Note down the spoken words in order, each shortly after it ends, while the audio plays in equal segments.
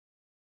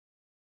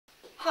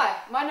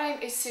Hi, my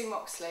name is Sue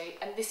Moxley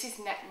and this is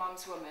Net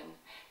Mum's Woman.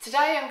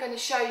 Today I'm going to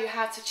show you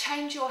how to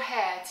change your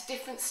hair to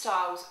different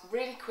styles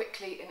really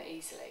quickly and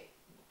easily.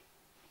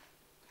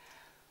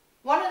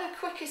 One of the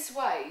quickest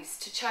ways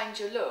to change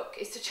your look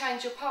is to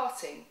change your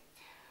parting.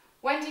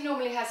 Wendy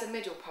normally has a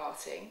middle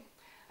parting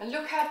and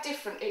look how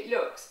different it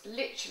looks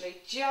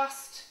literally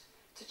just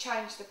to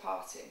change the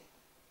parting.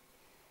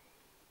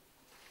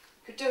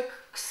 You could do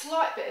a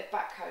slight bit of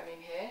back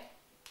combing here.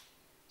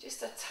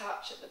 Just a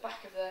touch at the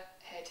back of the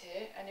head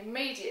here, and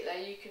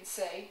immediately you can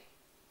see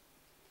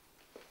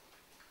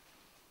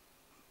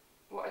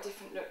what a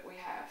different look we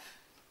have.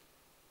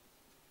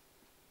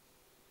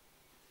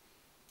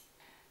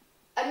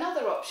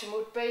 Another option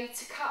would be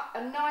to cut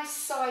a nice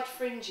side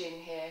fringe in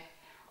here.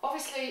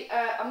 Obviously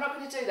I'm not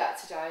going to do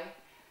that today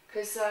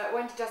because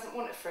Wendy doesn't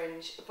want a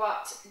fringe,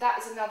 but that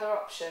is another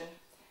option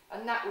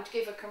and that would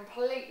give a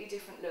completely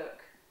different look.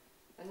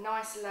 A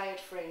nice layered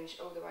fringe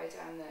all the way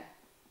down there.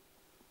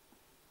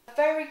 A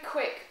very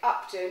quick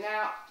updo.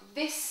 Now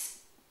this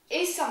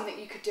is something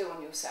you could do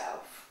on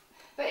yourself,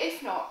 but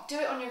if not, do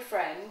it on your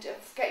friend and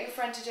get your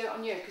friend to do it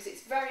on you because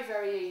it's very,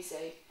 very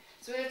easy.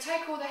 So we're going to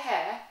take all the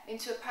hair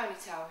into a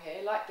ponytail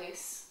here like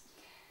this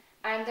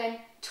and then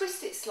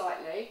twist it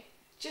slightly,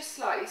 just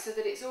slightly, so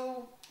that it's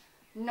all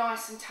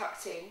nice and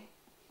tucked in,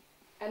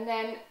 and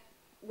then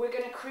we're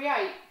going to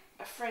create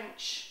a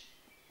French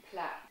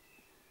plait.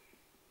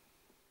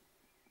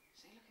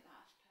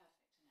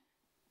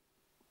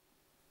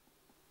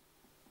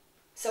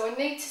 So I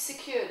need to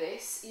secure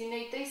this. You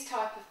need these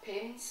type of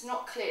pins,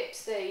 not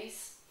clips,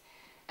 these.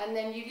 And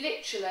then you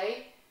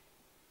literally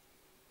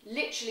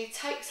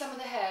take some of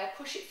the hair,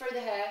 push it through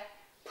the hair,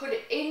 put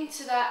it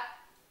into that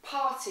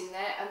parting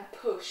there and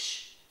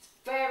push. It's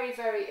very,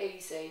 very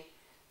easy.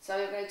 So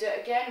we're going to do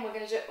it again. We're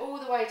going to do it all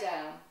the way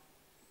down.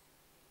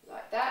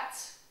 Like that.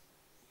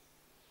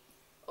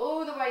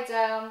 All the way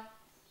down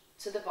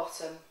to the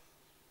bottom.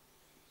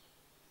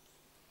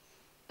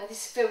 And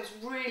this feels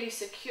really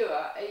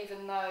secure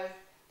even though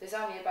there's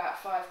only about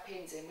 5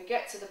 pins in. We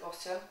get to the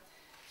bottom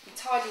and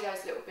tidy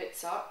those little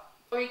bits up,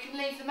 or you can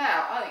leave them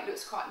out. I think it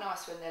looks quite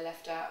nice when they're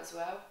left out as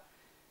well.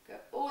 Go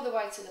all the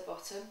way to the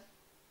bottom,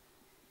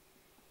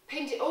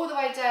 pinned it all the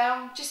way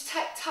down, just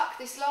tuck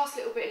this last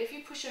little bit. If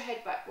you push your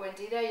head back,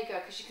 Wendy, there you go,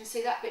 because you can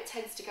see that bit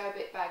tends to go a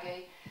bit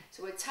baggy.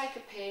 So we'll take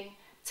a pin,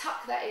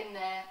 tuck that in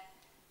there,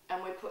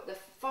 and we'll put the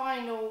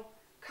final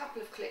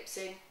couple of clips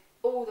in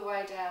all the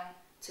way down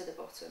to the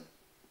bottom.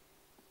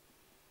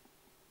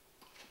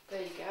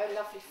 There you go,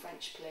 lovely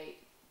French pleat.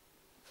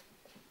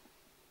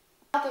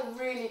 Another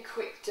really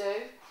quick do,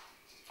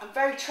 and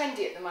very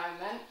trendy at the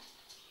moment,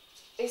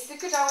 is the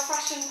good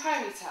old-fashioned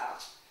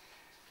ponytail,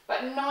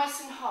 but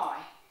nice and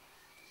high,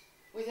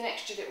 with an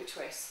extra little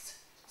twist.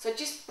 So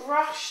just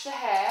brush the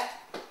hair,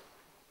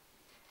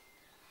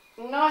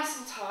 nice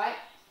and tight,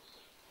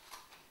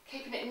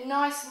 keeping it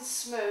nice and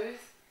smooth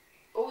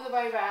all the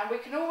way around. We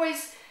can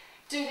always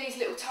do these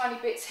little tiny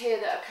bits here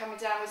that are coming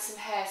down with some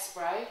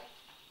hairspray.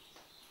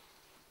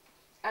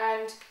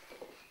 And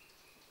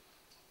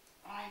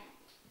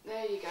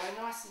there you go,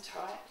 nice and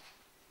tight.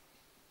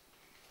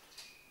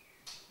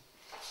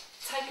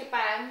 Take a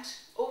band,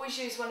 always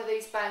use one of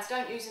these bands.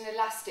 Don't use an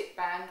elastic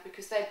band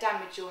because they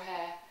damage your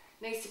hair.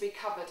 It needs to be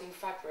covered in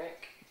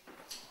fabric.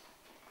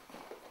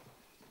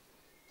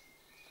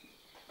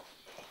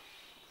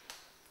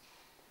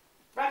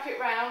 Wrap it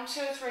round 2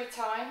 or 3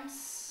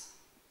 times.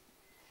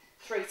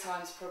 3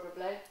 times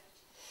probably.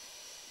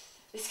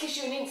 This gives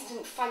you an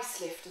instant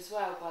facelift as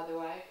well, by the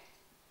way.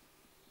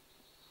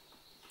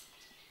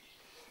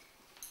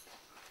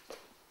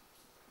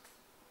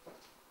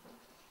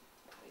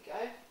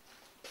 Go.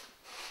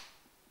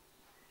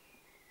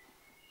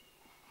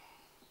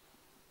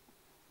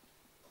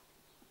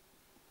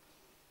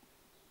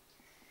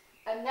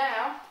 And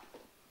now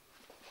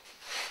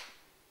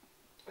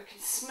we can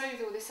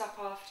smooth all this up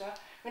after. I'm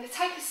going to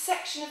take a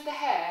section of the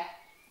hair,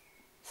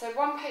 so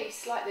one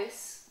piece like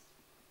this,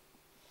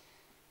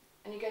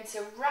 and you're going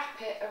to wrap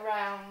it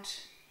around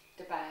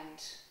the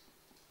band.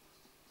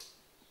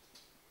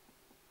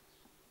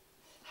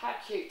 How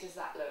cute does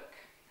that look?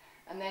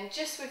 And then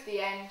just with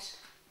the end,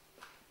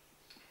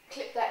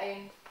 clip that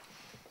in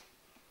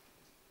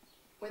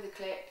with a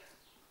clip.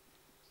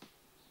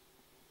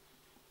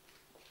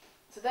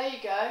 So there you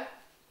go,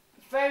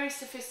 very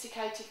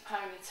sophisticated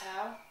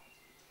ponytail,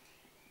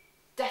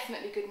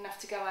 definitely good enough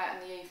to go out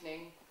in the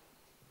evening.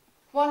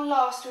 One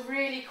last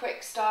really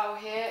quick style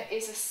here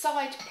is a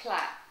side plait.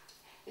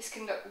 This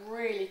can look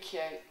really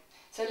cute.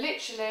 So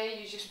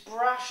literally you just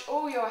brush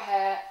all your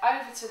hair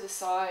over to the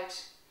side,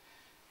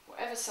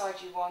 whatever side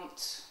you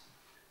want.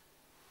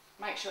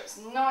 Make sure it's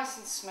nice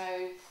and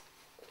smooth,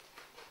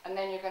 and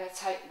then you're going to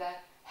take the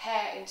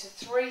hair into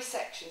 3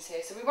 sections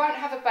here. So we won't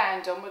have a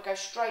band on, we'll go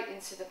straight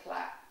into the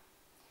plait.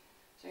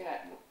 So you know,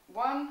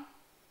 1,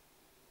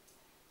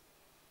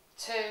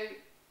 2,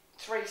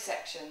 3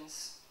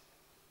 sections.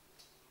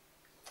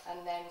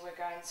 And then we're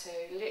going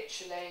to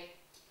literally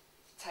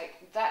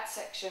take that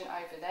section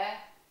over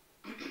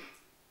there,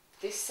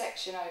 this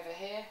section over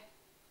here,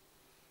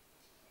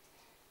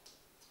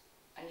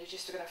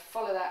 just going to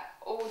follow that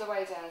all the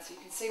way down so you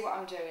can see what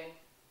I'm doing.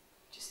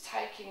 Just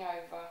taking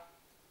over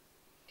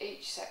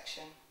each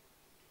section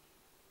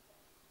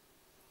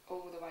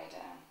all the way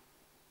down,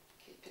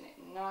 keeping it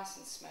nice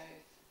and smooth,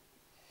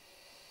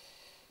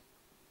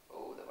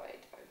 all the way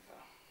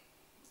over,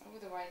 all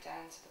the way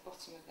down to the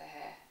bottom of the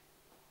hair.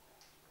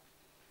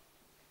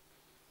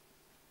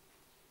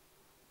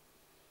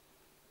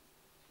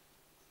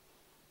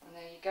 And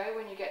there you go.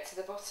 When you get to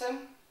the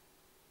bottom,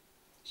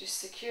 just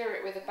secure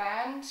it with a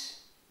band.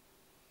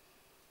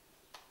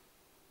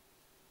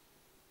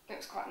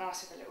 Looks quite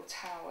nice with a little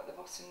towel at the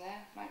bottom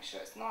there. Make sure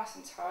it's nice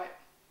and tight.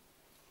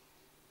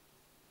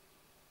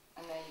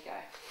 And there you go.